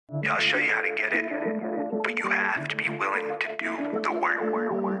Yeah, I'll show you how to get it, but you have to be willing to do the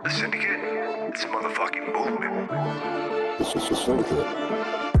work. The Syndicate, it's a motherfucking movement. It's the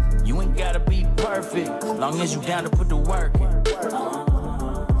Syndicate. You ain't gotta be perfect, long as you down to put the work in.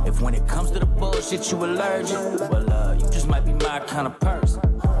 If when it comes to the bullshit you allergic, well, you just might be my kind of person.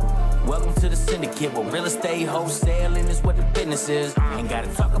 Welcome to the Syndicate, where real estate wholesaling is what the business is. Ain't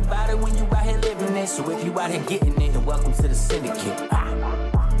gotta talk about it when you out here living it. So if you out here getting it, then welcome to the Syndicate.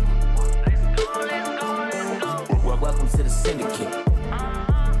 Welcome to the Syndicate.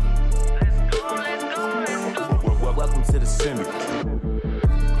 Welcome to the Syndicate.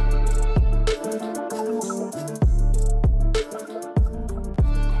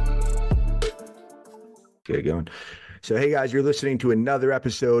 Get it going. So, hey guys, you're listening to another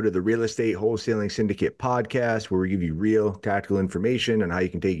episode of the Real Estate Wholesaling Syndicate podcast, where we give you real tactical information on how you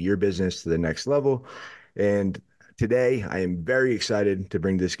can take your business to the next level. And today, I am very excited to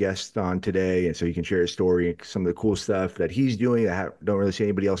bring this guest on today, and so he can share his story, some of the cool stuff that he's doing that I don't really see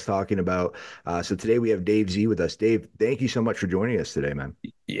anybody else talking about. So today we have Dave Z with us. Dave, thank you so much for joining us today, man.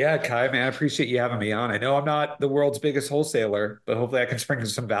 Yeah, Ky, man, I appreciate you having me on. I know I'm not the world's biggest wholesaler, but hopefully I can bring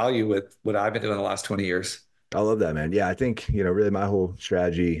some value with what I've been doing the last 20 years. I love that, man. Yeah, I think, really my whole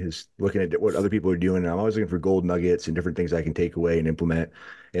strategy is looking at what other people are doing. And I'm always looking for gold nuggets and different things I can take away and implement.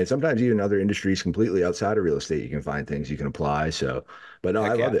 And sometimes even other industries completely outside of real estate, you can find things you can apply. So, but no,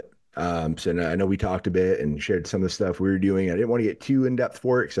 I love it. So I know we talked a bit and shared some of the stuff we were doing. I didn't want to get too in depth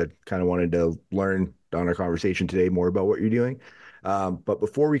for it because I kind of wanted to learn on our conversation today more about what you're doing. But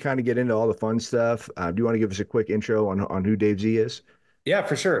before we kind of get into all the fun stuff, do you want to give us a quick intro on who Dave Z is? Yeah,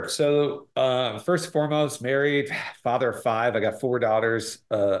 for sure. So first and foremost, married, father of 5. I got 4 daughters,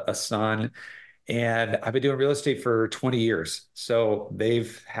 a son, and I've been doing real estate for 20 years. So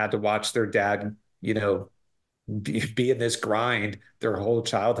they've had to watch their dad, be in this grind their whole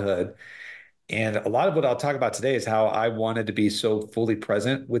childhood. And a lot of what I'll talk about today is how I wanted to be so fully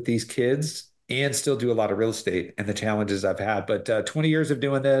present with these kids and still do a lot of real estate and the challenges I've had. But 20 years of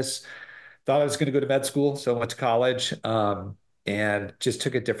doing this, thought I was going to go to med school. So I went to college. And just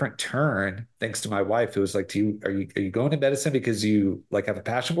took a different turn thanks to my wife. It was like, are you going to medicine because you like have a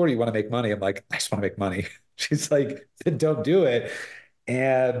passion for it, or you want to make money? I'm like, I just want to make money. She's like, then don't do it.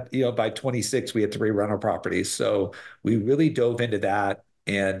 And by 26, we had 3 rental properties. So we really dove into that.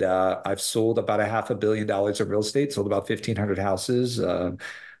 And I've sold about $500 million of real estate, sold about 1,500 houses.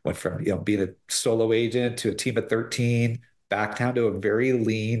 Went from being a solo agent to a team of 13, back down to a very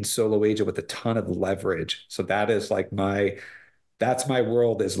lean solo agent with a ton of leverage. So that is like that's my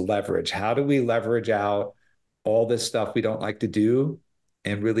world, is leverage. How do we leverage out all this stuff we don't like to do?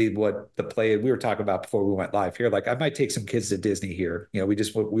 And really what the play we were talking about before we went live here, like I might take some kids to Disney here.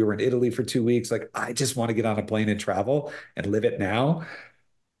 We were in Italy for 2 weeks. Like, I just want to get on a plane and travel and live it now.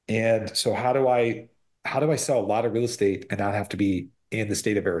 And so how do I sell a lot of real estate and not have to be in the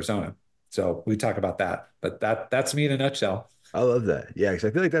state of Arizona? So we talk about that, but that's me in a nutshell. I love that. Yeah, because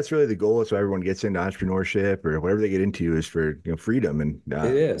I feel like that's really the goal. So everyone gets into entrepreneurship or whatever they get into is for freedom. And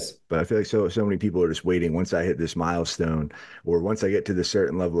it is. But I feel like so many people are just waiting. Once I hit this milestone, or once I get to this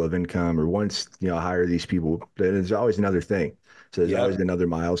certain level of income, or once I hire these people, then there's always another thing. So there's always another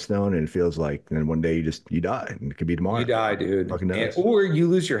milestone, and it feels like then one day you die, and it could be tomorrow. You die, dude, or you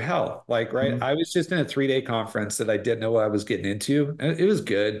lose your health. Like, right? Mm-hmm. I was just in a 3-day conference that I didn't know what I was getting into, and it was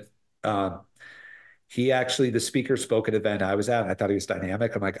good. The speaker spoke at an event I was at, and I thought he was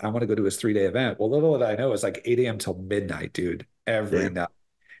dynamic. I'm like, I want to go to his 3-day event. Well, little did I know, it was like 8 a.m. till midnight, dude, every night.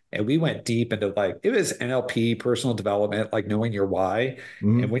 And we went deep into it was NLP, personal development, like knowing your why.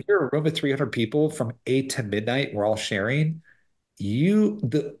 Mm-hmm. And when you're in a room of 300 people from 8 to midnight, we're all sharing,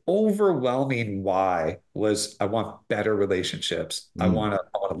 the overwhelming why was, I want better relationships. Mm-hmm. I want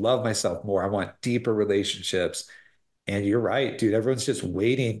to love myself more. I want deeper relationships. And you're right, dude. Everyone's just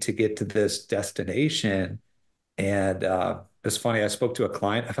waiting to get to this destination. And it's funny. I spoke to a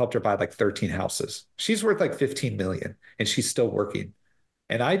client. I've helped her buy like 13 houses. She's worth like 15 million, and she's still working.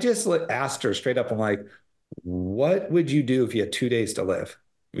 And I just asked her straight up, I'm like, what would you do if you had 2 days to live?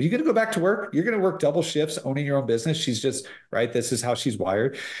 Are you going to go back to work? You're going to work double shifts, owning your own business. She's just, right. This is how she's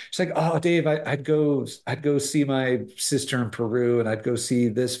wired. She's like, oh, Dave, I'd go see my sister in Peru, and I'd go see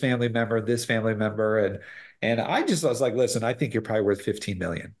this family member. And I was like, listen, I think you're probably worth 15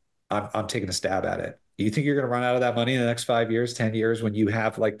 million. I'm taking a stab at it. You think you're going to run out of that money in the next 5 years, 10 years, when you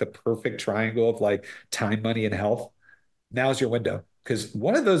have like the perfect triangle of like time, money, and health? Now's your window, because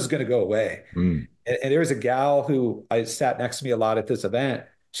one of those is going to go away. Mm. And there was a gal who I sat next to me a lot at this event.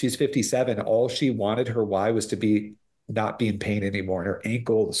 She's 57. All she wanted, her why, was to not be in pain anymore. And her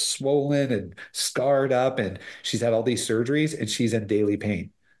ankle is swollen and scarred up, and she's had all these surgeries, and she's in daily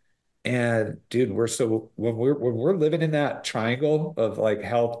pain. And dude, when we're living in that triangle of like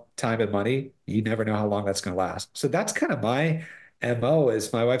health, time, and money, you never know how long that's going to last. So that's kind of my MO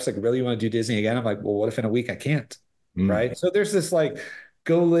is my wife's like, really you want to do Disney again? I'm like, well, what if in a week I can't? Mm, Right. So there's this like,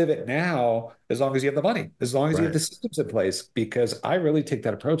 go live it now as long as you have the money, as long as you have right. the systems in place, because I really take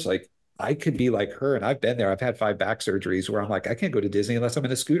that approach. Like I could be like her, and I've been there. I've had 5 back surgeries where I'm like, I can't go to Disney unless I'm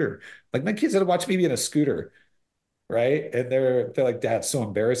in a scooter. Like my kids that watch me be in a scooter, right? And they're like, Dad, it's so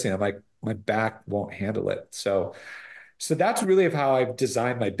embarrassing. I'm like, my back won't handle it. So that's really of how I've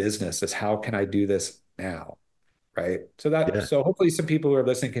designed my business is how can I do this now? Right. Yeah. So hopefully some people who are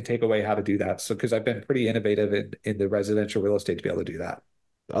listening can take away how to do that. So because I've been pretty innovative in the residential real estate to be able to do that.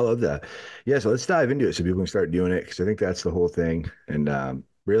 I love that. Yeah, so let's dive into it so people can start doing it because I think that's the whole thing. And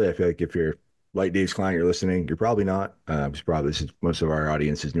really, I feel like if you're like Dave's client, you're listening, you're probably not. It's probably this is most of our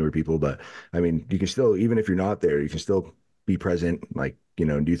audience is newer people, but I mean, you can still, even if you're not there, you can still be present, like,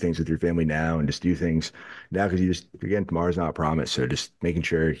 and do things with your family now and just do things now because you just, again, tomorrow's not promised. So just making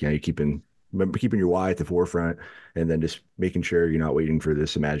sure, you're keeping your why at the forefront and then just making sure you're not waiting for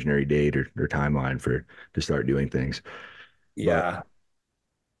this imaginary date or timeline to start doing things. But Yeah,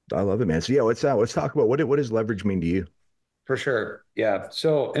 I love it, man. So yeah, let's talk about what does leverage mean to you? for sure. Yeah.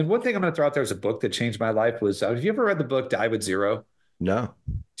 So, and one thing I'm going to throw out there as a book that changed my life was, have you ever read the book Die with Zero? No.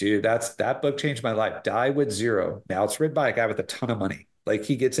 Dude, that book changed my life. Die with Zero. Now it's written by a guy with a ton of money. Like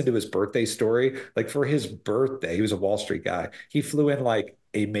he gets into his birthday story. Like for his birthday, he was a Wall Street guy. He flew in like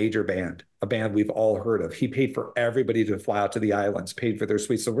a major band, a band we've all heard of. He paid for everybody to fly out to the islands, paid for their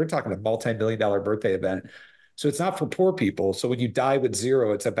suites. So we're talking a multi-million-dollar birthday event. So it's not for poor people. So when you die with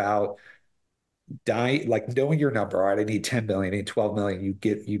zero, it's about die like knowing your number. All right, I need 10 million, I need 12 million.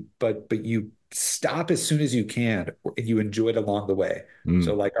 But you stop as soon as you can and you enjoy it along the way.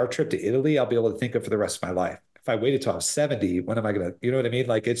 So Mm, like our trip to Italy, I'll be able to think of for the rest of my life. If I waited till I'm 70, when am I gonna, you know what I mean?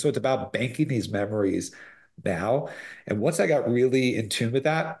 Like it's about banking these memories now. And once I got really in tune with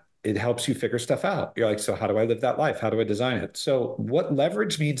that, it helps you figure stuff out. You're like, so how do I live that life? How do I design it? So what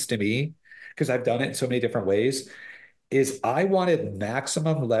leverage means to me, because I've done it in so many different ways, is I wanted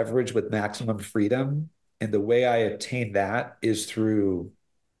maximum leverage with maximum freedom. And the way I attain that is through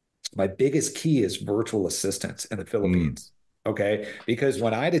my biggest key is virtual assistants in the mm, Philippines. Okay. Because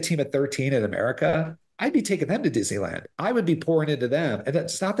when I had a team of 13 in America, I'd be taking them to Disneyland. I would be pouring into them. And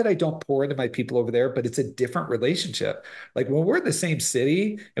it's not that I don't pour into my people over there, but it's a different relationship. Like when we're in the same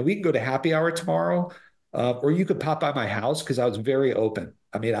city and we can go to happy hour tomorrow, or you could pop by my house because I was very open.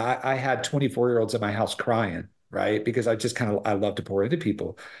 I mean, I had 24-year-olds in my house crying, right? Because I love to pour into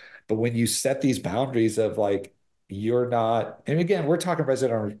people. But when you set these boundaries of like, you're not, and again, we're talking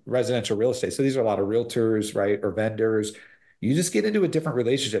residential real estate. So these are a lot of realtors, right? Or vendors. You just get into a different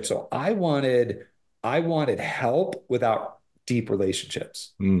relationship. So I wanted help without deep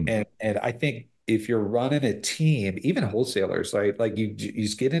relationships. mm. And I think if you're running a team, even wholesalers, right? Like you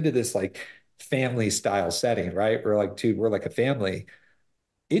just get into this like family style setting, right? We're like a family.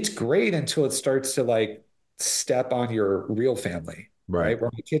 It's great until it starts to like step on your real family, Right. right? Where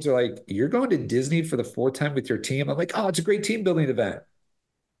my kids are like, you're going to Disney for the fourth time with your team. I'm like, oh, it's a great team building event,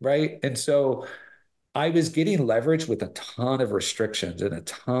 right? And so I was getting leverage with a ton of restrictions and a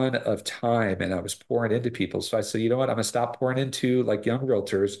ton of time, and I was pouring into people. So I said, you know what? I'm gonna stop pouring into like young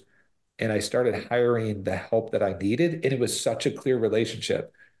realtors. And I started hiring the help that I needed. And it was such a clear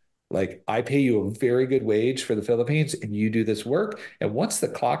relationship. Like, I pay you a very good wage for the Philippines, and you do this work. And once the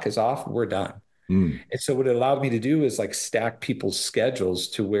clock is off, we're done. Mm, And so what it allowed me to do is like stack people's schedules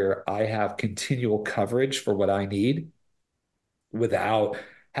to where I have continual coverage for what I need without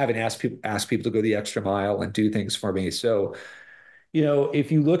having ask people to go the extra mile and do things for me. So,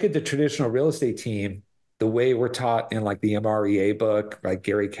 if you look at the traditional real estate team, the way we're taught in like the MREA book, like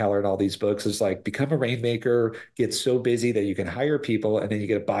Gary Keller and all these books is like become a rainmaker, get so busy that you can hire people, and then you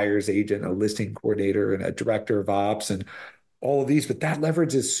get a buyer's agent, a listing coordinator, and a director of ops, and all of these. But that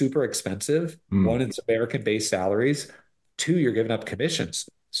leverage is super expensive. mm. One, it's American-based salaries. Two, you're giving up commissions.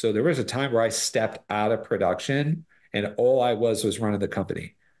 So there was a time where I stepped out of production and all I was running the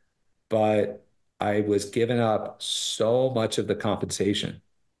company. But I was giving up so much of the compensation,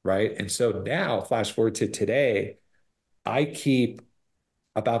 right? And so now, flash forward to today, I keep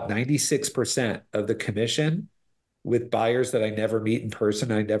about 96% of the commission with buyers that I never meet in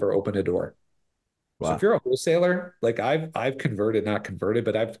person. I never open a door. So if Wow. you're a wholesaler, like I've converted, not converted,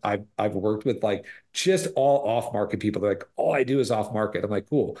 but I've worked with like just all off market people. They're like, all I do is off market. I'm like,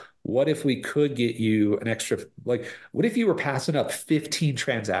 cool. What if we could get you an extra, like, what if you were passing up 15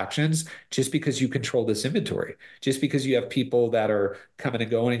 transactions just because you control this inventory, just because you have people that are coming and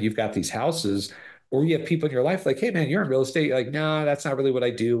going and you've got these houses? Or you have people in your life like, hey man, you're in real estate. You're like, no, that's not really what I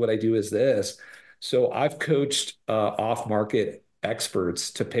do. What I do is this. So I've coached off-market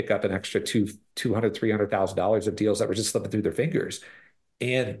experts to pick up an extra $200,000, $300,000 of deals that were just slipping through their fingers.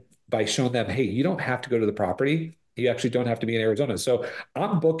 And by showing them, hey, you don't have to go to the property. You actually don't have to be in Arizona. So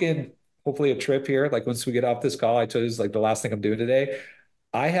I'm booking hopefully a trip here. Like once we get off this call, I told you it's like the last thing I'm doing today.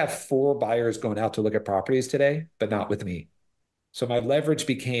 I have 4 buyers going out to look at properties today, but not with me. So my leverage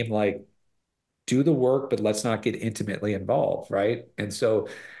became like, do the work, but let's not get intimately involved, right? And so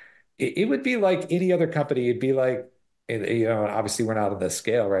it would be like any other company. It'd be like, obviously we're not on this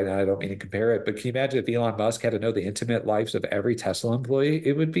scale right now. I don't mean to compare it, but can you imagine if Elon Musk had to know the intimate lives of every Tesla employee?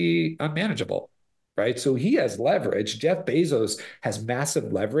 It would be unmanageable, right? So he has leverage. Jeff Bezos has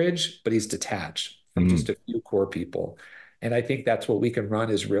massive leverage, but he's detached from just a few core people. And I think that's what we can run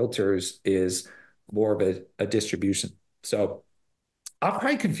as realtors is more of a distribution. So I'm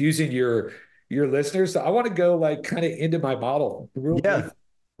probably confusing your listeners. So I want to go like kind of into my model real Yeah. quick.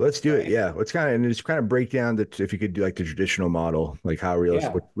 Let's do it. Yeah. Let's just kind of break down if you could do like the traditional model, like how real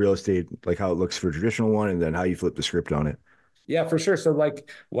estate, like how it looks for a traditional one, and then how you flip the script on it. Yeah, for sure. So like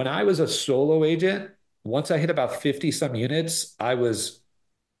when I was a solo agent, once I hit about 50 some units, I was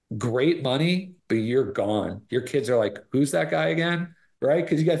great money, but you're gone. Your kids are like, who's that guy again? Right?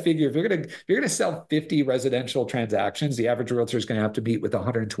 Because you got to figure if you're gonna sell 50 residential transactions, the average realtor is going to have to meet with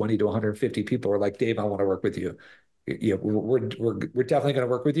 120 to 150 people. Who are like, Dave, I want to work with you. We're definitely going to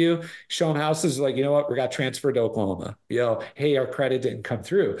work with you. Show them houses like, you know what, we got transferred to Oklahoma. Hey, our credit didn't come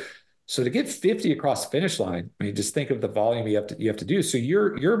through. So to get 50 across the finish line, I mean, just think of the volume you have to do. So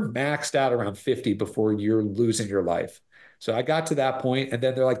you're maxed out around 50 before you're losing your life. So I got to that point, and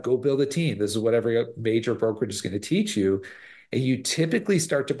then they're like, go build a team. This is what every major brokerage is going to teach you. And you typically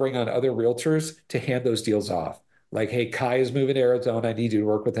start to bring on other realtors to hand those deals off. Like, hey, Ky is moving to Arizona. I need you to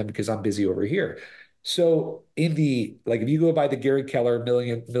work with him because I'm busy over here. So if you go by the Gary Keller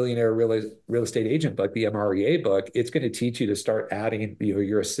Millionaire Real Estate Agent book, the MREA book, it's going to teach you to start adding,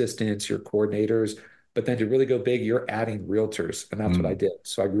 your assistants, your coordinators, but then to really go big, you're adding realtors. And that's what I did.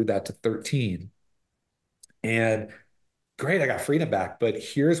 So I grew that to 13. And great, I got freedom back. But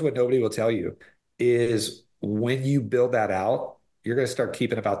here's what nobody will tell you is when you build that out, you're going to start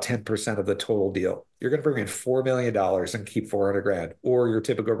keeping about 10% of the total deal. You're going to bring in $4 million and keep 400 grand. Or your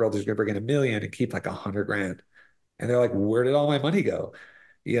typical realtor is going to bring in $1 million and keep like 100 grand. And they're like, where did all my money go?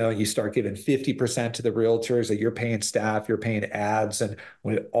 You start giving 50% to the realtors that you're paying staff, you're paying ads. And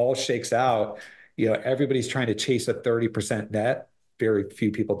when it all shakes out, everybody's trying to chase a 30% net. Very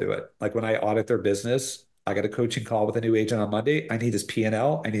few people do it. Like when I audit their business, I got a coaching call with a new agent on Monday. I need his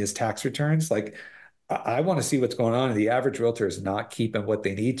P&L. I need his tax returns. Like, I want to see what's going on. And the average realtor is not keeping what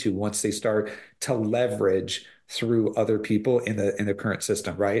they need to once they start to leverage through other people in the current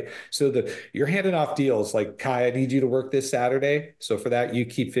system, right? So you're handing off deals like, Ky, I need you to work this Saturday. So for that, you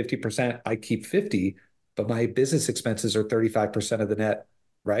keep 50%, I keep 50, but my business expenses are 35% of the net,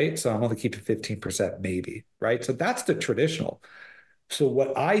 right? So I'm only keeping 15% maybe, right? So that's the traditional. So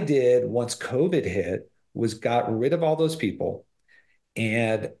what I did once COVID hit was got rid of all those people,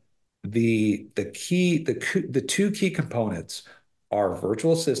 and the two key components are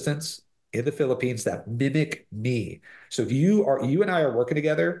virtual assistants in the Philippines that mimic me. So if you and I are working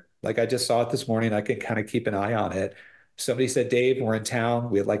together, like I just saw it this morning, I can kind of keep an eye on it. Somebody said, Dave, we're in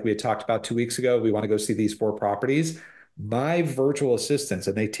town. We had talked about 2 weeks ago. We want to go see these 4 properties. My virtual assistants,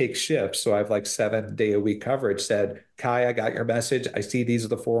 and they take shifts, so I have like 7-day-a-week coverage, said, Ky, I got your message. I see these are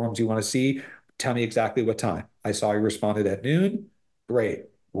the 4 homes you want to see. Tell me exactly what time. I saw you responded at noon. Great.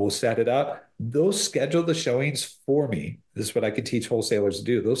 We'll set it up. Those schedule the showings for me. This is what I can teach wholesalers to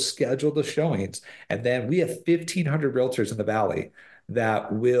do. Those schedule the showings. And then we have 1,500 realtors in the Valley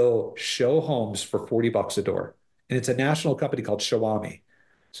that will show homes for $40 a door. And it's a national company called Shawami.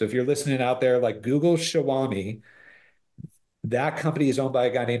 So if you're listening out there, like Google Shawami, that company is owned by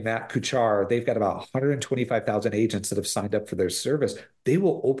a guy named Matt Kuchar. They've got about 125,000 agents that have signed up for their service. They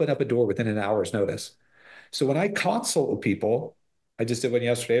will open up a door within an hour's notice. So when I consult with people, I just did one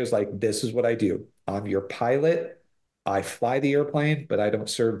yesterday. I was like, this is what I do. I'm your pilot. I fly the airplane, but I don't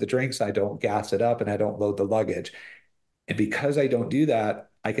serve the drinks. I don't gas it up, and I don't load the luggage. And because I don't do that,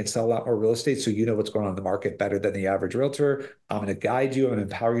 I can sell a lot more real estate. So you know what's going on in the market better than the average realtor. I'm going to guide you. I'm going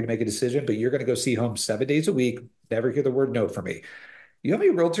to empower you to make a decision, but you're going to go see homes 7 days a week. Never hear the word no from me. You know how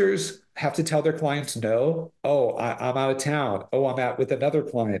many realtors have to tell their clients no? Oh, I'm out of town. Oh, I'm out with another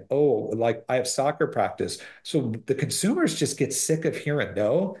client. Oh, like I have soccer practice. So the consumers just get sick of hearing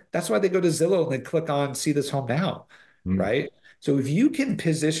no. That's why they go to Zillow and they click on see this home now, right? So if you can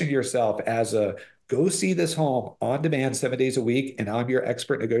position yourself as a go see this home on demand 7 days a week, and I'm your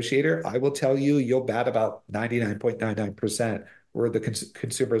expert negotiator, I will tell you, you'll bat about 99.99% where the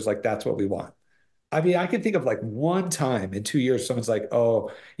consumer is like, that's what we want. I mean, I can think of like one time in 2 years, someone's like,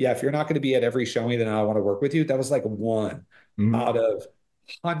 oh, yeah, if you're not going to be at every showing, then I want to work with you. That was like one Mhm. out of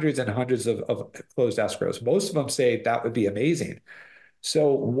hundreds and hundreds of closed escrows. Most of them say that would be amazing.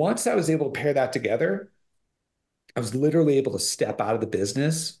 So once I was able to pair that together, I was literally able to step out of the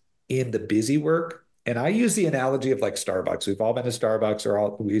business in the busy work. And I use the analogy of like Starbucks. We've all been to Starbucks, or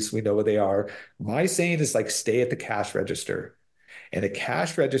at least we know what they are. My saying is like, stay at the cash register. And the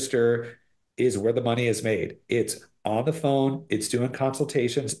cash register is where the money is made. It's on the phone, it's doing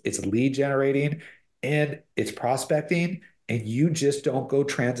consultations, it's lead generating, and it's prospecting. And you just don't go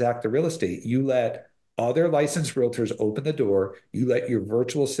transact the real estate. You let other licensed realtors open the door. You let your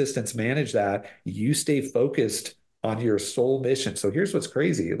virtual assistants manage that. You stay focused on your sole mission. So here's what's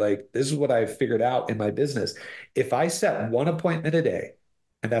crazy. Like, this is what I've figured out in my business. If I set one appointment a day,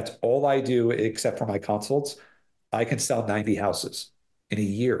 and that's all I do except for my consults, I can sell 90 houses in a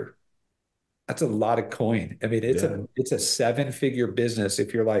year. That's a lot of coin. I mean, Yeah. it's a seven-figure business.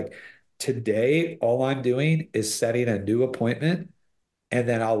 If you're like, today, all I'm doing is setting a new appointment, and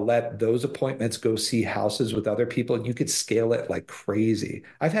then I'll let those appointments go see houses with other people, and you could scale it like crazy.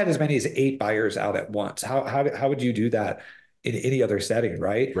 I've had as many as 8 buyers out at once. How would you do that in any other setting,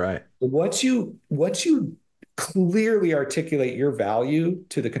 right? Right. Once you clearly articulate your value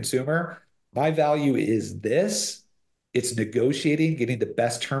to the consumer, my value is this. It's negotiating, getting the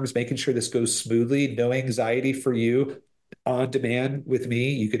best terms, making sure this goes smoothly, no anxiety for you, on demand with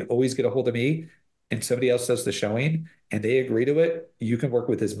me. You can always get a hold of me, and somebody else does the showing and they agree to it. You can work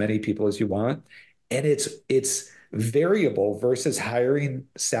with as many people as you want. And it's variable versus hiring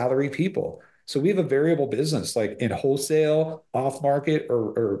salary people. So we have a variable business, like in wholesale, off market,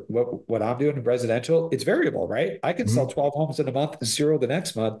 or what I'm doing in residential. It's variable, right? I can sell Mhm. 12 homes in a month and zero the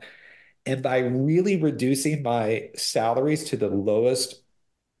next month. And by really reducing my salaries to the lowest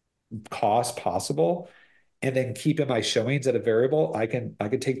cost possible, and then keeping my showings at a variable, I can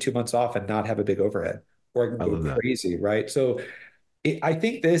take 2 months off and not have a big overhead, or I can I go love that. crazy, right? So I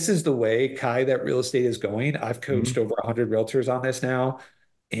think this is the way, Ky, that real estate is going. I've coached Mhm. over 100 realtors on this now,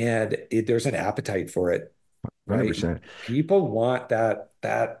 and there's an appetite for it, right? 100%. People want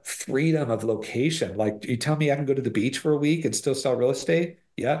that freedom of location. Like, you tell me I can go to the beach for a week and still sell real estate?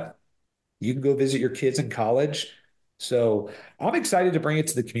 Yeah, you can go visit your kids in college. So I'm excited to bring it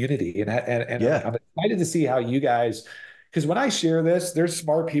to the community, and I'm, Yeah. I'm excited to see how you guys, because when I share this, there's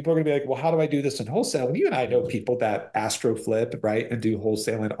smart people are going to be like, well, how do I do this in wholesale? And you and I know people that astro flip, right, and do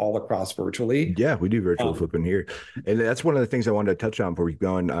wholesaling all across virtually. Yeah, we do virtual Um, flipping here. And that's one of the things I wanted to touch on before we keep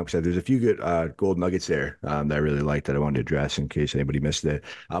going. So there's a few good gold nuggets there that I really like that I wanted to address in case anybody missed it.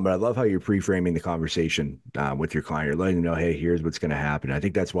 But I love how you're pre-framing the conversation with your client. You're letting them know, hey, here's what's going to happen. I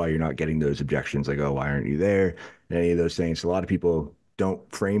think that's why you're not getting those objections like, oh, why aren't you there? And any of those things. A lot of people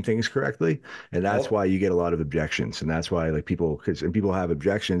don't frame things correctly, and that's well, why you get a lot of objections. And that's why like people have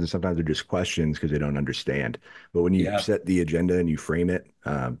objections, and sometimes they're just questions because they don't understand. But when you yeah. set the agenda and you frame it,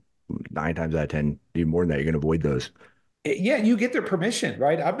 9 times out of 10, even more than that, you're going to avoid those. Yeah, you get their permission,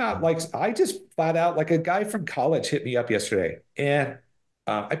 right? I'm not like, I just flat out, like, a guy from college hit me up yesterday, and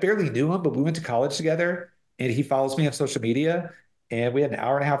I barely knew him, but we went to college together, and he follows me on social media, and we had an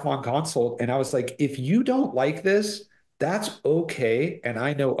hour and a half long consult. And I was like, if you don't like this, that's okay. And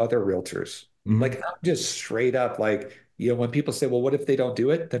I know other realtors. Like, Hmm. I'm just straight up like, when people say, well, what if they don't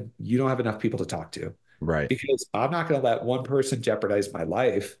do it? Then you don't have enough people to talk to, Right. because I'm not going to let one person jeopardize my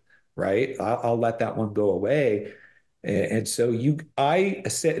life, right? I'll let that one go away. And so I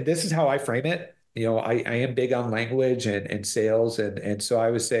said, this is how I frame it. I am big on language and sales. And so I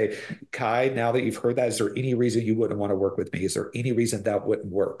would say, Ky, now that you've heard that, is there any reason you wouldn't want to work with me? Is there any reason that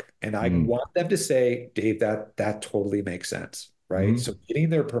wouldn't work? And I Mm-hmm. want them to say, Dave, that totally makes sense. Right. Mm-hmm. So getting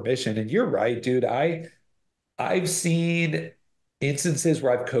their permission, and you're right, dude. I've seen instances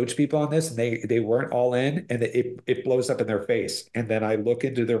where I've coached people on this, and they weren't all in, and it blows up in their face. And then I look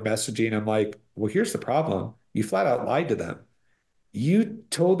into their messaging. I'm like, well, here's the problem. You flat out lied to them. You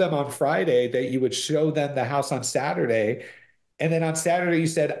told them on Friday that you would show them the house on Saturday. And then on Saturday, you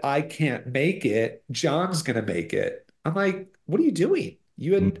said, I can't make it. John's going to make it. I'm like, what are you doing?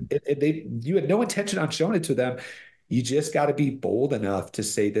 You had no intention on showing it to them. You just got to be bold enough to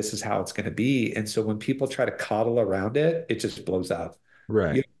say, this is how it's going to be. And so when people try to coddle around it, it just blows up.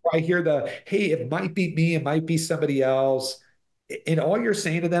 Right. I hear hey, it might be me, it might be somebody else. And all you're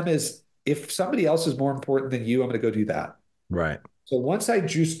saying to them is, if somebody else is more important than you, I'm going to go do that. Right. So once I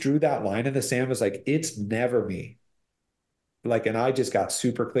just drew that line in the sand, I was like, it's never me. Like, and I just got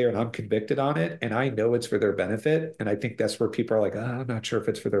super clear and I'm convicted on it. And I know it's for their benefit. And I think that's where people are like, oh, I'm not sure if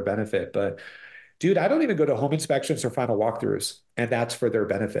it's for their benefit. But dude, I don't even go to home inspections or final walkthroughs, and that's for their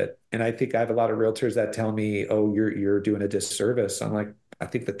benefit. And I think I have a lot of realtors that tell me, oh, you're doing a disservice. I'm like, I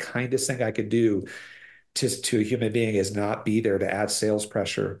think the kindest thing I could do to a human being is not be there to add sales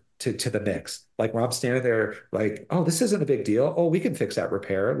pressure to the mix. Like where I'm standing there, like, oh, this isn't a big deal. Oh, we can fix that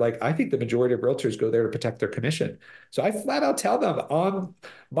repair. Like I think the majority of realtors go there to protect their commission. So I flat out tell them on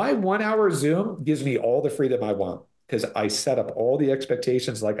my 1 hour Zoom gives me all the freedom I want because I set up all the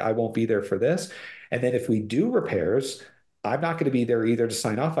expectations like I won't be there for this. And then if we do repairs, I'm not going to be there either to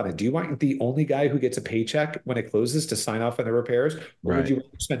sign off on it. Do you want the only guy who gets a paycheck when it closes to sign off on the repairs? Or would Right. you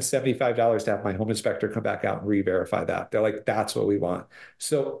spend $75 to have my home inspector come back out and re-verify that? They're like, that's what we want.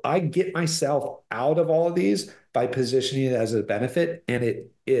 So I get myself out of all of these by positioning it as a benefit, and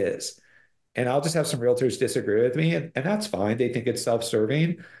it is. And I'll just have some realtors disagree with me, and that's fine. They think it's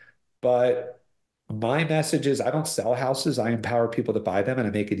self-serving. But my message is I don't sell houses. I empower people to buy them and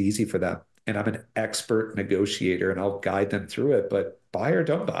I make it easy for them. And I'm an expert negotiator and I'll guide them through it. But buy or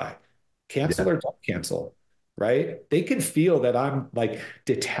don't buy, cancel Yeah. or don't cancel, right? They can feel that I'm like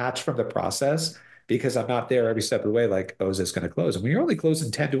detached from the process because I'm not there every step of the way. Like, oh, is this going to close? And when you're only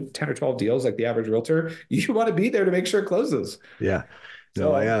closing 10 or 12 deals, like the average realtor, you want to be there to make sure it closes. Yeah.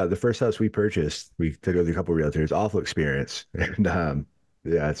 No, So the first house we purchased, we took it with a couple of realtors, awful experience. And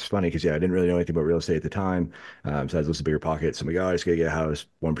yeah, it's funny because I didn't really know anything about real estate at the time. So I was a bigger pocket. So I'm like, oh, I just gotta get a house,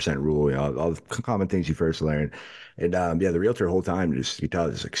 1% rule, all the common things you first learn. And yeah, the realtor the whole time just you tell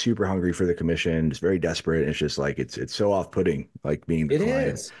is like super hungry for the commission, just very desperate. And it's just like it's so off-putting, like being the it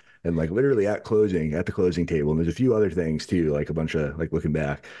client. is. And like literally at the closing table, and there's a few other things too, like a bunch of like looking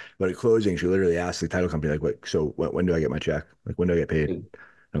back. But at closing, she literally asked the title company, like, what, so when do I get my check? Like, when do I get paid?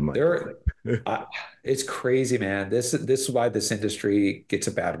 I'm like, There, it's crazy, man. This is why this industry gets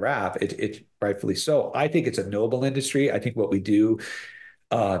a bad rap. It rightfully so. I think it's a noble industry. I think what we do,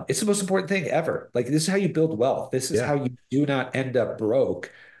 it's the most important thing ever. Like this is how you build wealth. This is yeah, how you do not end up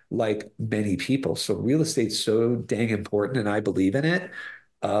broke like many people. So real estate's so dang important, and I believe in it.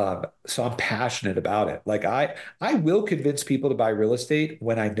 So I'm passionate about it. Like I will convince people to buy real estate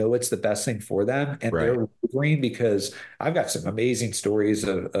when I know it's the best thing for them, and right. they're wavering because I've got some amazing stories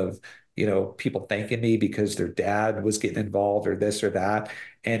of people thanking me because their dad was getting involved or this or that,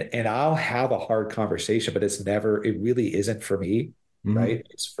 and I'll have a hard conversation, but it really isn't for me, Hmm. right?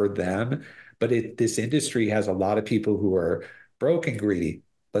 It's for them. But this industry has a lot of people who are broke and greedy.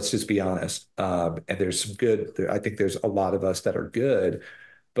 Let's just be honest. And there's some good. I think there's a lot of us that are good,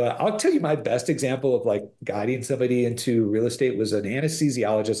 but I'll tell you my best example of like guiding somebody into real estate was an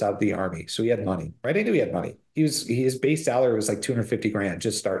anesthesiologist out of the army. So he had money, right? I knew he had money. His base salary was like 250 grand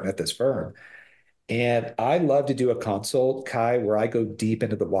just starting at this firm. And I love to do a consult, Ky, where I go deep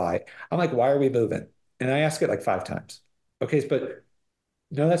into the why. I'm like, why are we moving? And I ask it like 5 times. Okay, but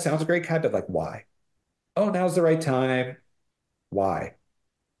no, that sounds great, Ky, but like why? Oh, now's the right time. Why?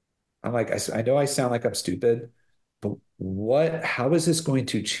 I'm like, I know I sound like I'm stupid, but how is this going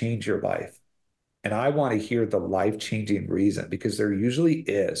to change your life? And I want to hear the life-changing reason because there usually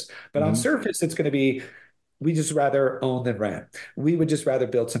is. But on Hmm. surface, it's going to be we just rather own than rent. We would just rather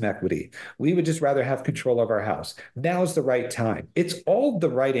build some equity. We would just rather have control of our house. Now's the right time. It's all the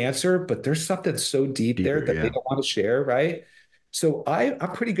right answer, but there's something so deep there Deeper, that they yeah. don't want to share, right? So I'm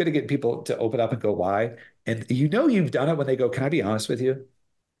pretty good at getting people to open up and go, why? And you've done it when they go, can I be honest with you?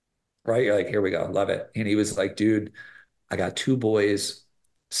 Right? You're like, here we go. Love it. And he was like, dude, I got two boys,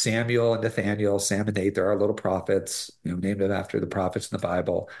 Samuel and Nathaniel. Sam and Nate, they're our little prophets, named them after the prophets in the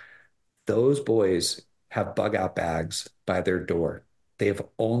Bible. Those boys have bug out bags by their door. They have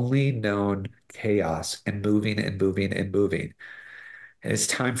only known chaos and moving and moving and moving. And it's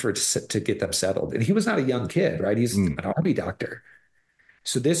time for it to get them settled. And he was not a young kid, right? He's Mm. an army doctor.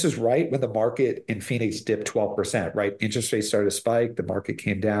 So this is right when the market in Phoenix dipped 12%, right? Interest rates started to spike. The market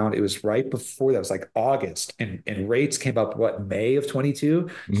came down. It was right before that. It was like August. And rates came up, what, May of 22?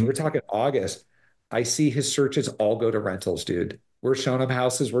 So we're Hmm. talking August. I see his searches all go to rentals, dude. We're showing him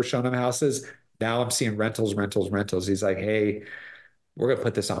houses. We're showing him houses. Now I'm seeing rentals, rentals, rentals. He's like, hey, we're going to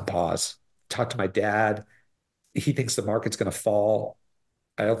put this on pause. Talk to my dad. He thinks the market's going to fall.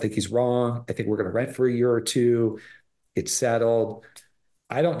 I don't think he's wrong. I think we're going to rent for a year or two. It's settled.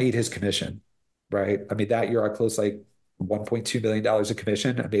 I don't need his commission, right? I mean, that year I closed like $1.2 million of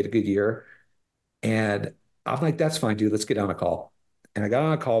commission. I made a good year. And I'm like, that's fine, dude. Let's get on a call. And I got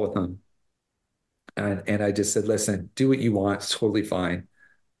on a call with him. And I just said, listen, do what you want. It's totally fine.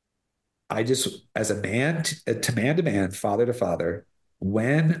 I just, as a man to man, father to father,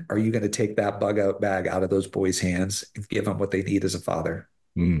 when are you going to take that bug out bag out of those boys' hands and give them what they need as a father?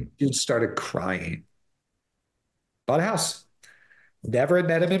 Mm. Dude started crying. Bought a house. Never had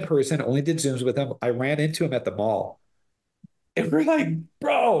met him in person, only did Zooms with him. I ran into him at the mall. And we're like,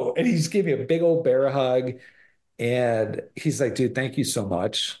 bro. And he just gave me a big old bear hug. And he's like, dude, thank you so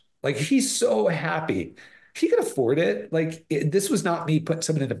much. Like, he's so happy. He could afford it. Like, this was not me putting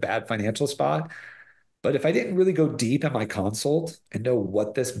someone in a bad financial spot. But if I didn't really go deep in my consult and know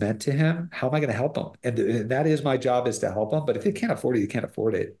what this meant to him, how am I going to help him? And that is my job, is to help him. But if you can't afford it, you can't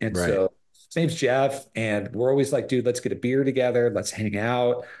afford it. And Right. so his name's Jeff. And we're always like, dude, let's get a beer together. Let's hang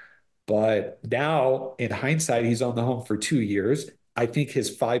out. But now, in hindsight, he's owned the home for 2 years. I think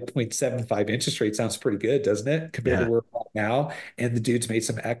his 5.75 interest rate sounds pretty good, doesn't it, compared to Yeah. where we're at now? And the dude's made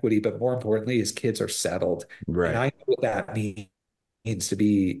some equity, but more importantly, his kids are settled. And Right. I know what that means to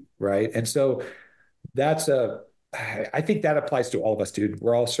be, right? And so that's I think that applies to all of us, dude.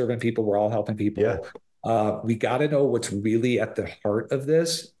 We're all serving people, we're all helping Yeah. people. We got to know what's really at the heart of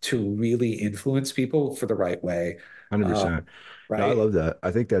this to really influence people for the right way. Uh, 100%. No, I right? love that.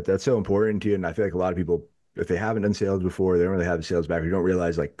 I think that that's so important to you. And I feel like a lot of people, if they haven't done sales before, they don't really have a sales background. You don't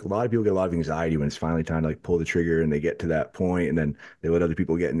realize, like, a lot of people get a lot of anxiety when it's finally time to like pull the trigger and they get to that point, and then they let other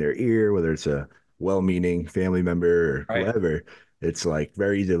people get in their ear, whether it's a well-meaning family member or Right. whoever. It's like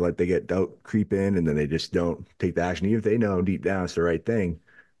very easy to let they get doubt creep in, and then they just don't take the action, even if they know deep down it's the right thing.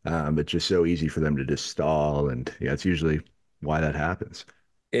 It's just so easy for them to just stall. And yeah, it's usually why that happens.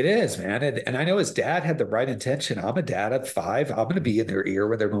 It is, man. And I know his dad had the right intention. I'm a dad of five. I'm going to be in their ear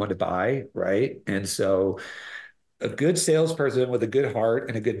when they're going to buy, right? And so a good salesperson with a good heart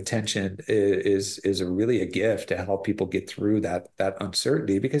and a good intention is a really a gift to help people get through that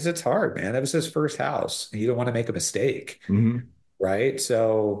uncertainty, because it's hard, man. That was his first house. You don't want to make a mistake, Hmm. right?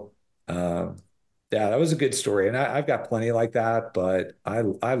 So um yeah, that was a good story. And I've got plenty like that, but I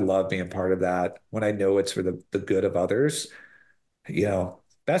love being part of that when I know it's for the good of others.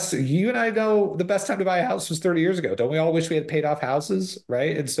 Best you and I know the best time to buy a house was 30 years ago. Don't we all wish we had paid off houses,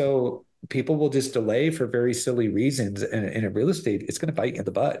 right? And so people will just delay for very silly reasons. And in real estate, it's going to bite you in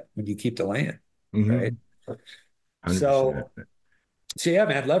the butt when you keep delaying, right? Hmm. 100%. So, so yeah,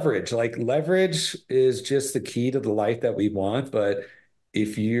 man, leverage. Like, leverage is just the key to the life that we want. But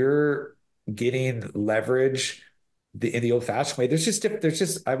if you're getting leverage in the old-fashioned way, there's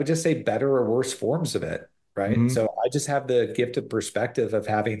just I would just say better or worse forms of it, right? Hmm. So I just have the gift of perspective of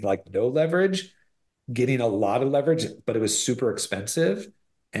having like no leverage, getting a lot of leverage, but it was super expensive,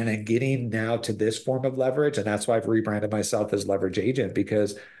 and then getting now to this form of leverage, and that's why I've rebranded myself as Leverage Agent,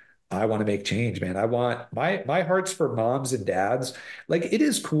 because I want to make change, man. I want my heart's for moms and dads. Like, it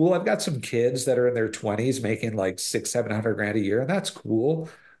is cool. I've got some kids that are in their 20s making like 600-700 grand a year, and that's cool.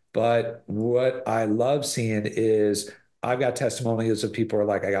 But what I love seeing is I've got testimonials of people who are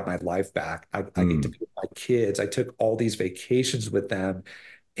like, I got my life back. I get to Mm. be with my kids. I took all these vacations with them,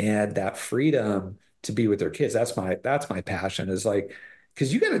 and that freedom to be with their kids. That's my passion, is like,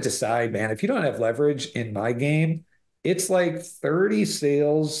 because you got to decide, man, if you don't have leverage in my game, it's like 30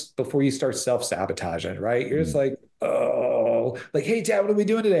 sales before you start self-sabotaging, right? You're just Mm. like, oh, like, hey, Dad, what are we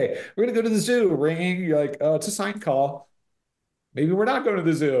doing today? We're gonna go to the zoo. Ringing. You're like, oh, it's a sign call. Maybe we're not going to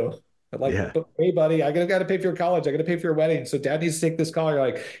the zoo. But like, Yeah. but, hey, buddy, I gotta pay for your college. I gotta pay for your wedding. So Dad needs to take this call. You're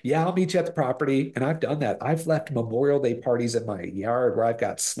like, yeah, I'll meet you at the property. And I've done that. I've left Memorial Day parties in my yard where I've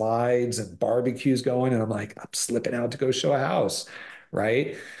got slides and barbecues going, and I'm like, I'm slipping out to go show a house,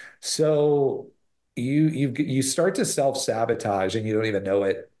 right? So you start to self-sabotage and you don't even know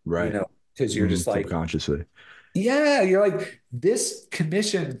it, Right. because you're Hmm. just like, Subconsciously. yeah, you're like, this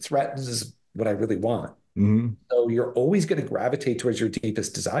commission threatens what I really want. Hmm. So you're always going to gravitate towards your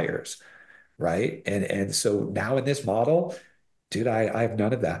deepest desires, right? And so now in this model, dude, I have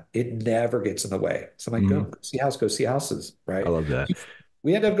none of that. It never gets in the way. So I'm like, Hmm. go see house, go see houses, I right? love that.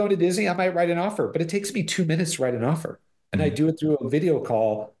 We end up going to Disney. I might write an offer, but it takes me 2 minutes to write an offer. And I Mhm. do it through a video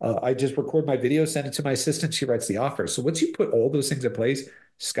call. I just record my video, send it to my assistant. She writes the offer. So once you put all those things in place,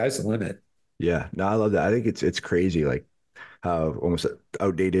 sky's the limit. Yeah. No, I love that. I think it's crazy, like how almost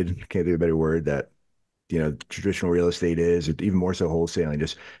outdated, can't think of a better word, that traditional real estate is, or even more so wholesaling,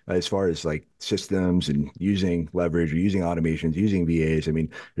 just as far as like systems and using leverage or using automations, using VAs. I mean,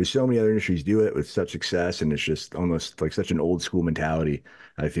 there's so many other industries do it with such success, and it's just almost like such an old school mentality.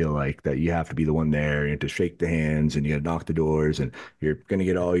 I feel like that you have to be the one there, you have to shake the hands and you got to knock the doors, and you're going to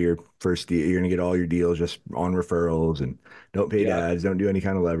get all your you're going to get all your deals just on referrals, and don't pay Yeah, ads, don't do any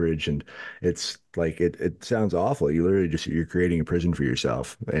kind of leverage. And it's like, it sounds awful. You literally just, you're creating a prison for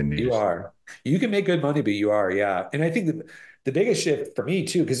yourself, and you you just, are. You can make good money, but you are, yeah. And I think that The biggest shift for me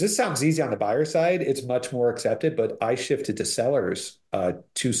too, because this sounds easy on the buyer side, it's much more accepted, but I shifted to sellers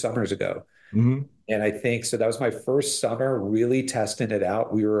 2 summers ago. Hmm. And I think so that was my first summer really testing it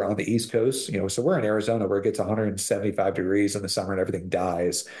out. We were on the East Coast, so we're in Arizona where it gets 175 degrees in the summer and everything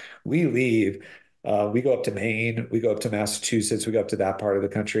dies. We leave, we go up to Maine, we go up to Massachusetts, we go up to that part of the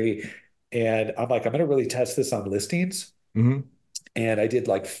country. And I'm like, I'm going to really test this on listings. Hmm. And I did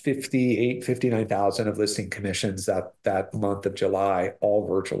like 59,000 of listing commissions that month of July, all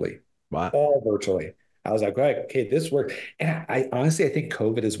virtually, Wow. all virtually. I was like, right, okay, this worked. And I honestly, I think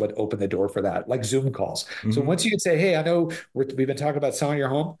COVID is what opened the door for that, like Zoom calls. So Hmm. once you could say, hey, I know we've been talking about selling your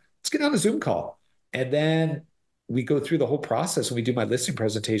home, let's get on a Zoom call. And then we go through the whole process and we do my listing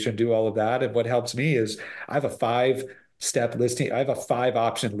presentation, do all of that. And what helps me is I have a 5-step listing, I have a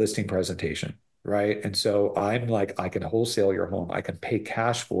 5-option listing presentation. Right. And so I'm like, I can wholesale your home. I can pay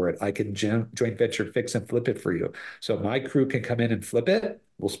cash for it. I can joint venture, fix and flip it for you. So my crew can come in and flip it.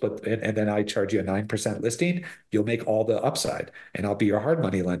 We'll split it. And then I charge you a 9% listing. You'll make all the upside and I'll be your hard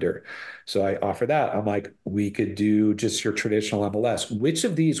money lender. So I offer that. I'm like, we could do just your traditional MLS. Which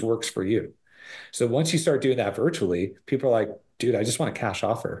of these works for you? So once you start doing that virtually, people are like, dude, I just want a cash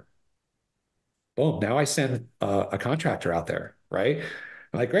offer. Boom. Now I send a contractor out there, right?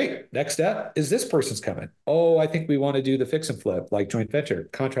 I'm like, great. Next step is this person's coming. Oh, I think we want to do the fix and flip, like joint venture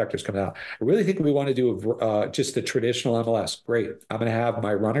contractors coming out. I really think we want to do just the traditional MLS. Great. I'm going to have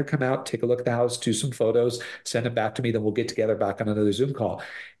my runner come out, take a look at the house, do some photos, send them back to me. Then we'll get together back on another Zoom call.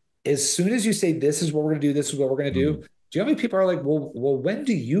 As soon as you say, this is what we're going to do, this is what we're going to do, Hmm. do you know how many people are like, well, when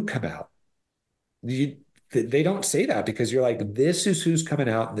do you come out? You, they don't say that because you're like, this is who's coming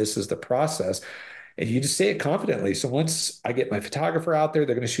out and this is the process. And you just say it confidently. So once I get my photographer out there,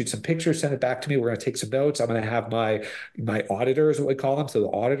 they're going to shoot some pictures, send it back to me. We're going to take some notes. I'm going to have my auditor is what we call them. So the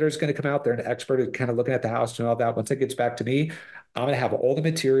auditor is going to come out. They're an expert at kind of looking at the house and all that. Once it gets back to me, I'm going to have all the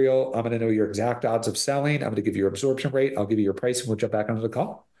material. I'm going to know your exact odds of selling. I'm going to give you your absorption rate. I'll give you your price, and we'll jump back onto the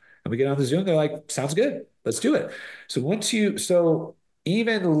call. And we get on the Zoom. They're like, sounds good. Let's do it. So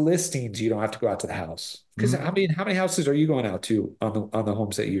even listings, you don't have to go out to the house. Because Hmm. I mean, how many houses are you going out to on the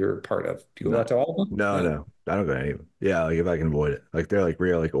homes that you're part of? Do you go No, out to all of them? no, No. no. I don't go to any of them. Yeah, like if I can avoid it. Like they're like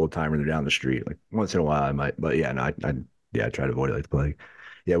real like old timer, they're down the street. Like once in a while I might, but yeah, no, I try to avoid it like the plague.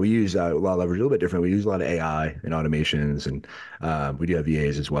 Yeah, we use a lot of leverage, a little bit different. We use a lot of AI and automations, and we do have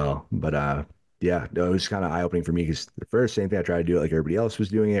VAs as well. But yeah, no, it was kind of eye-opening for me because the first same thing I tried to do it like everybody else was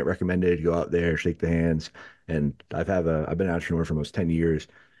doing it, recommended, go out there, shake the hands. And I've been an entrepreneur for almost 10 years.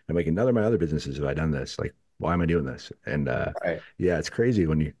 I'm like, in none of my other businesses have I done this. Like, why am I doing this? And Right. yeah, it's crazy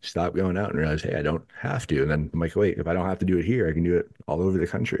when you stop going out and realize, hey, I don't have to. And then I'm like, wait, if I don't have to do it here, I can do it all over the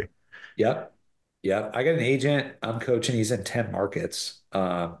country. Yep. Yep. I got an agent I'm coaching. He's in 10 markets.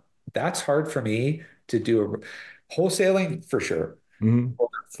 That's hard for me to do wholesaling for sure. Hmm. Or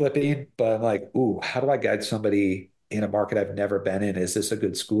flipping, but I'm like, ooh, how do I guide somebody in a market I've never been in? Is this a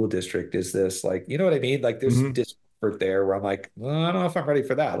good school district? Is this like, you know what I mean? Like there's Hmm. discomfort there where I'm like, well, I don't know if I'm ready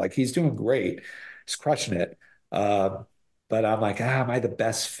for that. Like he's doing great. He's crushing it. Uh, but I'm like, am I the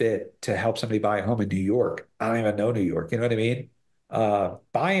best fit to help somebody buy a home in New York? I don't even know New York. You know what I mean?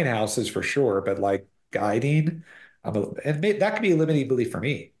 Buying houses for sure, but like guiding, that could be a limiting belief for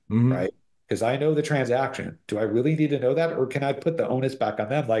me, Hmm. right? Because I know the transaction. Do I really need to know that? Or can I put the onus back on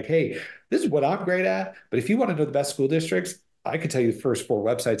them? Like, hey, this is what I'm great at. But if you want to know the best school districts, I could tell you the first 4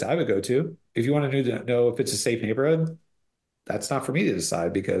 websites I would go to. If you want to know if it's a safe neighborhood, that's not for me to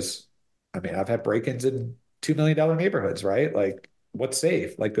decide because I mean, I've had break-ins in $2 million neighborhoods, right? Like, what's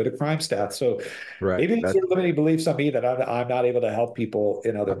safe? Like, go to crime stats. So Right. maybe these That are limiting beliefs on me that I'm not able to help people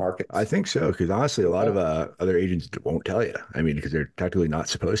in other I markets. think so, because honestly, a lot of Yeah. other agents won't tell you. I mean, because they're technically not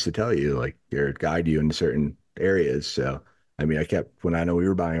supposed to tell you, like, or guide you in certain areas. So, I mean, when I know we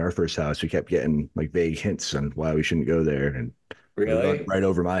were buying our first house, we kept getting like vague hints on why we shouldn't go there, and they were going Really? right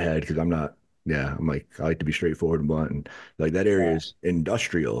over my head because I'm not. Yeah, I'm like I like to be straightforward and blunt, and like that area Yeah. is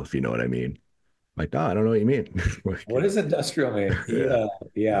industrial, if you know what I mean. Like, no, I don't know what you mean. Like, What does industrial mean? yeah,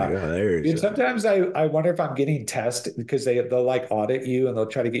 Yeah, like, yeah. oh, there's Dude, sometimes I wonder if I'm getting tested because they'll like audit you and they'll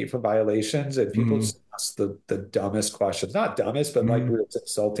try to get you for violations and people hmm. just ask the dumbest questions. Not dumbest, but like Hmm. where it's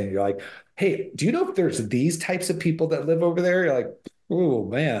insulting. You're like, hey, do you know if there's these types of people that live over there? You're like, oh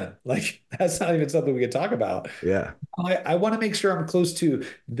man, like that's not even something we can talk about. Yeah. I want to make sure I'm close to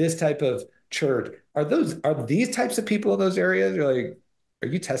this type of church. Are these types of people in those areas? You're like, are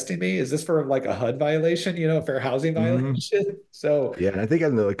you testing me? Is this for like a HUD violation, a fair housing Hmm. violation? So Yeah, and I think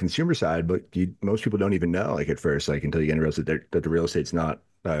on the like, consumer side, but most people don't even know like at first, like until you get into real estate, that the real estate's not,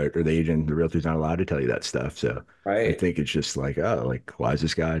 or the agent, the realtor's not allowed to tell you that stuff. So I right. think it's just like, oh, like why is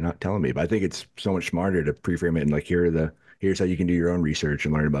this guy not telling me? But I think it's so much smarter to pre-frame it and like here are the here's how you can do your own research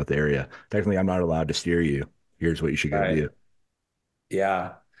and learn about the area. Technically, I'm not allowed to steer you. Here's what you should go Right. do.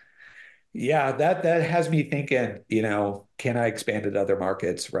 Yeah. Yeah, that has me thinking, can I expand to other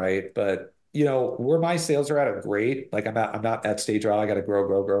markets, right? But where my sales are at are great. Like I'm not at stage where I got to grow,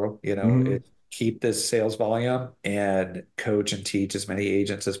 grow, grow. Hmm. It keep this sales volume and coach and teach as many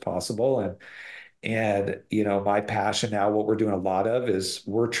agents as possible. And my passion now, what we're doing a lot of is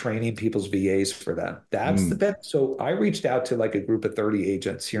we're training people's VAs for them. That's the Mm. best. So I reached out to like a group of 30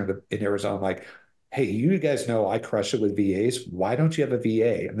 agents here in Arizona. I'm like, hey, you guys know I crush it with VAs. Why don't you have a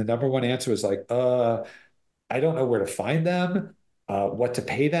VA? And the number one answer was like, I don't know where to find them, what to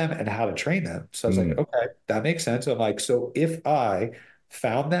pay them, and how to train them. So I was like, Mm. okay, that makes sense. I'm like, so if I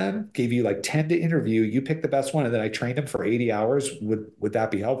found them, gave you like 10 to interview, you pick the best one, and then I trained them for 80 hours, would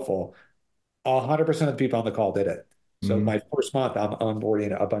that be helpful? 100% of the people on the call did it. So Mm. my first month, I'm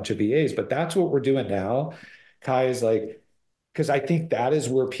onboarding a bunch of VAs, but that's what we're doing now. Ky is like, because I think that's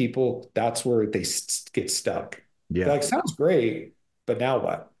where they get stuck. They're Yeah. like, sounds great, but now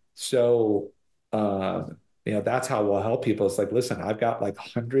what? So, that's how we'll help people. It's like, listen, I've got like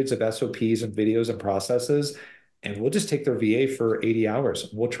hundreds of SOPs and videos and processes, and we'll just take their VA for 80 hours.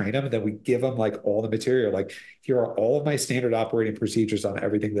 We'll train them, and then we give them like all the material. Like, here are all of my standard operating procedures on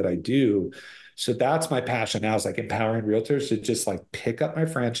everything that I do. So that's my passion now, is like empowering realtors to just like pick up my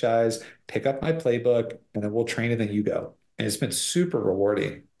franchise, pick up my playbook, and then we'll train, and then you go. And it's been super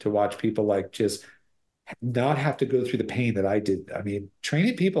rewarding to watch people like just not have to go through the pain that I did. I mean,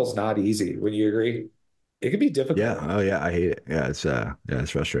 training people is not easy. Would you agree? It can be Yeah. difficult. Oh yeah. I hate it. Yeah,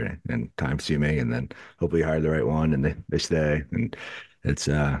 it's frustrating and time consuming, and then hopefully you hire the right one and they stay. And it's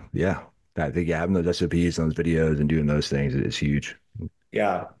yeah. I think, yeah, having those SOPs on those videos and doing those things is huge.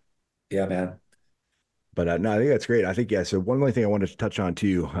 Yeah. Yeah, man. But no, I think that's great. I think, yeah. So one more thing I wanted to touch on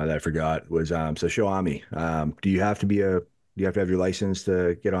too, that I forgot was so Xiaomi. Do you have to have your license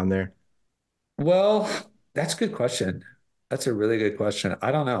to get on there? Well, that's a good question. That's a really good question.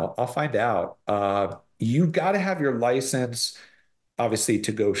 I don't know. I'll find out. You got to have your license, obviously,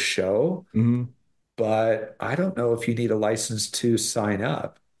 to go show, Hmm. but I don't know if you need a license to sign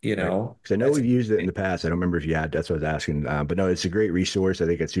up. Right. Because I know That's we've used it in the past. I don't remember if you had. That's what I was asking. But no, it's a great resource. I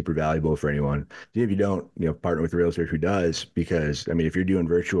think it's super valuable for anyone. Even if you don't, partner with a realtor who does, because I mean, if you're doing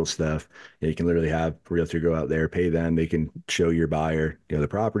virtual stuff, you can literally have a realtor go out there, pay them. They can show your buyer, the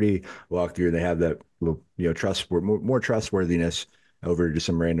property, walk through, and they have that little, more trustworthiness over just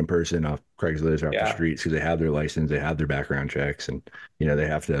some random person off Craigslist or off the yeah, streets, because they have their license, they have their background checks, and they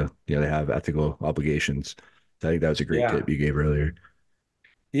have to, they have ethical obligations. So I think that was a great yeah. tip you gave earlier.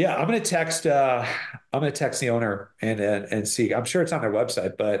 Yeah, I'm gonna text the owner and see. I'm sure it's on their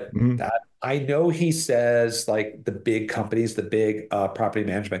website, but Mhm. that I know he says like the big companies, the big property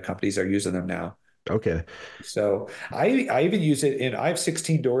management companies are using them now. Okay. So I even use it I have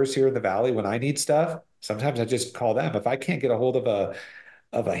 16 doors here in the valley when I need stuff. Sometimes I just call them. If I can't get a hold of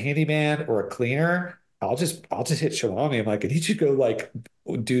a handyman or a cleaner, I'll just hit Xiaomi. I'm like, I need you to go like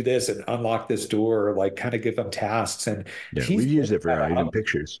do this and unlock this door, or like kind of give them tasks. And Yeah, he's we've used built it for that even out.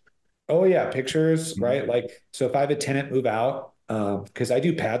 pictures. Oh yeah, pictures, Mhm. right? Like, so if I have a tenant move out, because I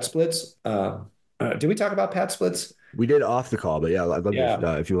do pad splits. Did we talk about pad splits? We did off the call, but yeah, I'd love to,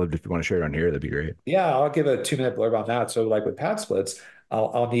 Yeah. if you love, if you want to share it on here, that'd be great. Yeah, I'll give a 2 minute blurb on that. So like with pad splits,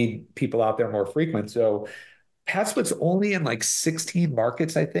 I'll need people out there more frequent. So pad splits only in like 16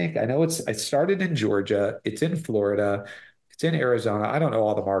 markets, I think. I started in Georgia, it's in Florida, it's in Arizona. I don't know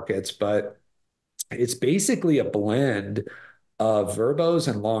all the markets, but it's basically a blend of verbos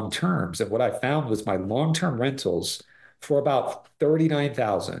and long terms. And what I found was my long-term rentals for about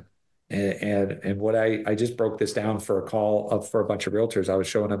 39,000. And what I just broke this down for a call of for a bunch of realtors. I was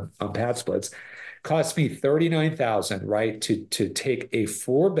showing them on pad splits. Cost me 39,000, right? To take a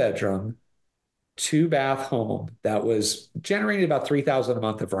 4 bedroom, 2 bath home that was generating about 3,000 a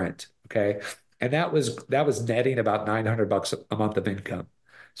month of rent. Okay. And that was netting about 900 bucks a month of income.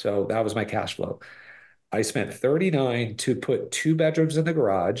 So that was my cash flow. I spent 39 to put 2 bedrooms in the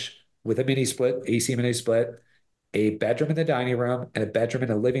garage with a mini split, AC mini split, a bedroom in the dining room, and a bedroom in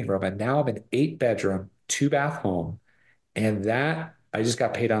the living room. And now I'm an 8 bedroom, 2 bath home. And that I just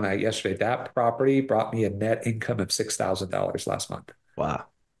got paid on that yesterday. That property brought me a net income of $6,000 last month. Wow, that's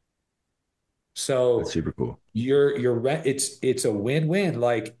So super cool. your rent, it's a win-win.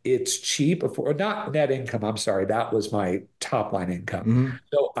 Like it's cheap for not net income. I'm sorry, that was my top line income. Hmm.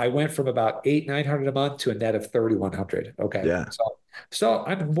 So I went from about 8,900 a month to a net of 3,100. Okay. Yeah. So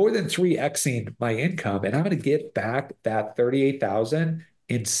I'm more than 3xing my income, and I'm going to get back that 38,000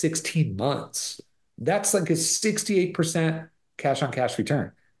 in 16 months. That's like a 68% cash on cash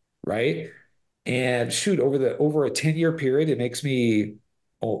return, right? And shoot, over a 10-year period, it makes me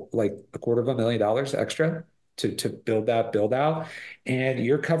like $250,000 extra to build that build out. And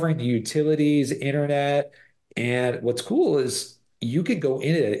you're covering the utilities, internet. And what's cool is you can go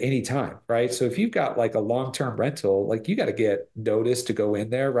in it at any time, right? So if you've got like a long-term rental, like you got to get notice to go in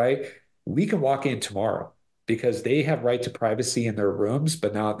there, right? We can walk in tomorrow because they have right to privacy in their rooms,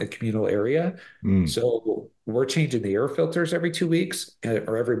 but not in the communal area. Mm. So we're changing the air filters every 2 weeks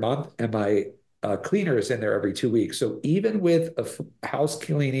or every month, and my cleaner is in there every 2 weeks. So even with a house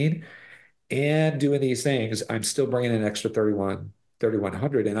cleaning and doing these things, I'm still bringing an extra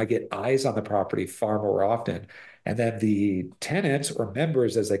 3,100, and I get eyes on the property far more often. And then the tenants or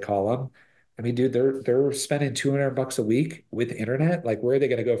members, as they call them, I mean, dude, they're spending $200 a week with internet. Like, where are they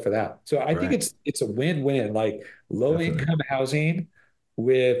going to go for that? So I think Right. it's a win-win, like low Definitely. income housing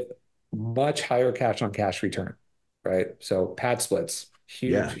with much higher cash on cash return, right? So pad splits,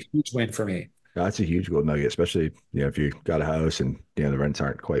 Yeah. huge win for me. No, that's a huge gold nugget, especially, if you got a house and, the rents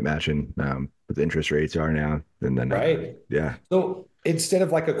aren't quite matching, what the interest rates are now. And then, Right. yeah. So instead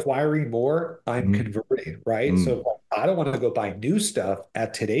of like acquiring more, I'm Mm. converting, right? Mm. So I don't want to go buy new stuff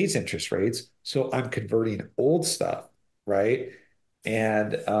at today's interest rates. So I'm converting old stuff, right?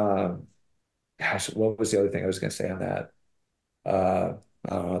 And gosh, what was the other thing I was going to say on that? Uh,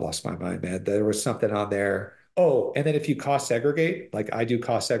 I lost my mind, man. There was something on there. Oh, and then if you cost segregate, like I do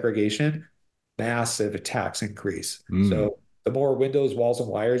cost segregation, massive tax increase. Mm. So the more windows, walls, and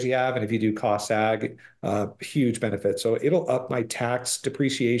wires you have, and if you do cost sag, huge benefit. So it'll up my tax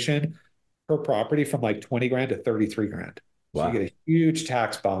depreciation per property from like 20 grand to 33 grand. So you Wow. get a huge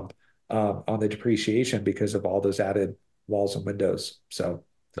tax bump on the depreciation because of all those added walls and windows. So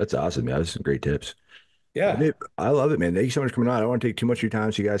That's awesome. Yeah, those some great tips. Well, yeah, Dave, I love it, man. Thank you so much for coming on. I don't want to take too much of your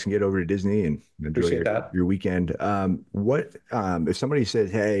time so you guys can get over to Disney and enjoy appreciate that. your weekend. What if somebody said,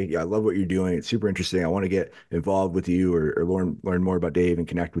 "Hey, yeah, I love what you're doing. It's super interesting. I want to get involved with you or learn more about Dave and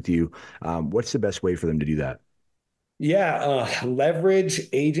connect with you." What's the best way for them to do that? Yeah, leverage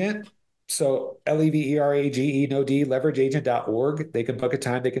agent. So LEVERAGE, no D, leverageagent.org. They can book a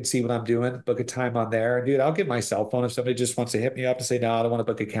time. They can see what I'm doing, book a time on there. And dude, I'll give my cell phone if somebody just wants to hit me up and say, no, I don't want to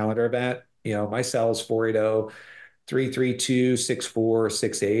book a calendar event. My cell is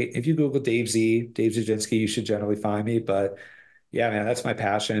 480-332-6468. If you Google Dave Zajdzinski, you should generally find me. But yeah, man, that's my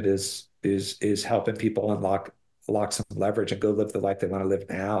passion is helping people unlock some leverage and go live the life they want to live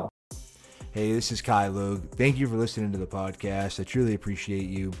now. Hey, this is Ky Logue. Thank you for listening to the podcast. I truly appreciate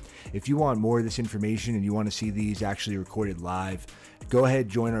you. If you want more of this information and you want to see these actually recorded live, go ahead,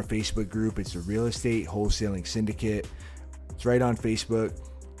 join our Facebook group. It's the Real Estate Wholesaling Syndicate. It's right on Facebook.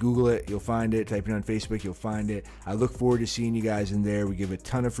 Google it, you'll find it. Type it on Facebook, you'll find it. I look forward to seeing you guys in there. We give a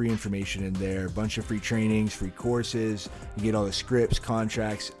ton of free information in there, a bunch of free trainings, free courses. You get all the scripts,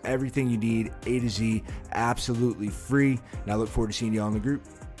 contracts, everything you need, A to Z, absolutely free. And I look forward to seeing you all in the group.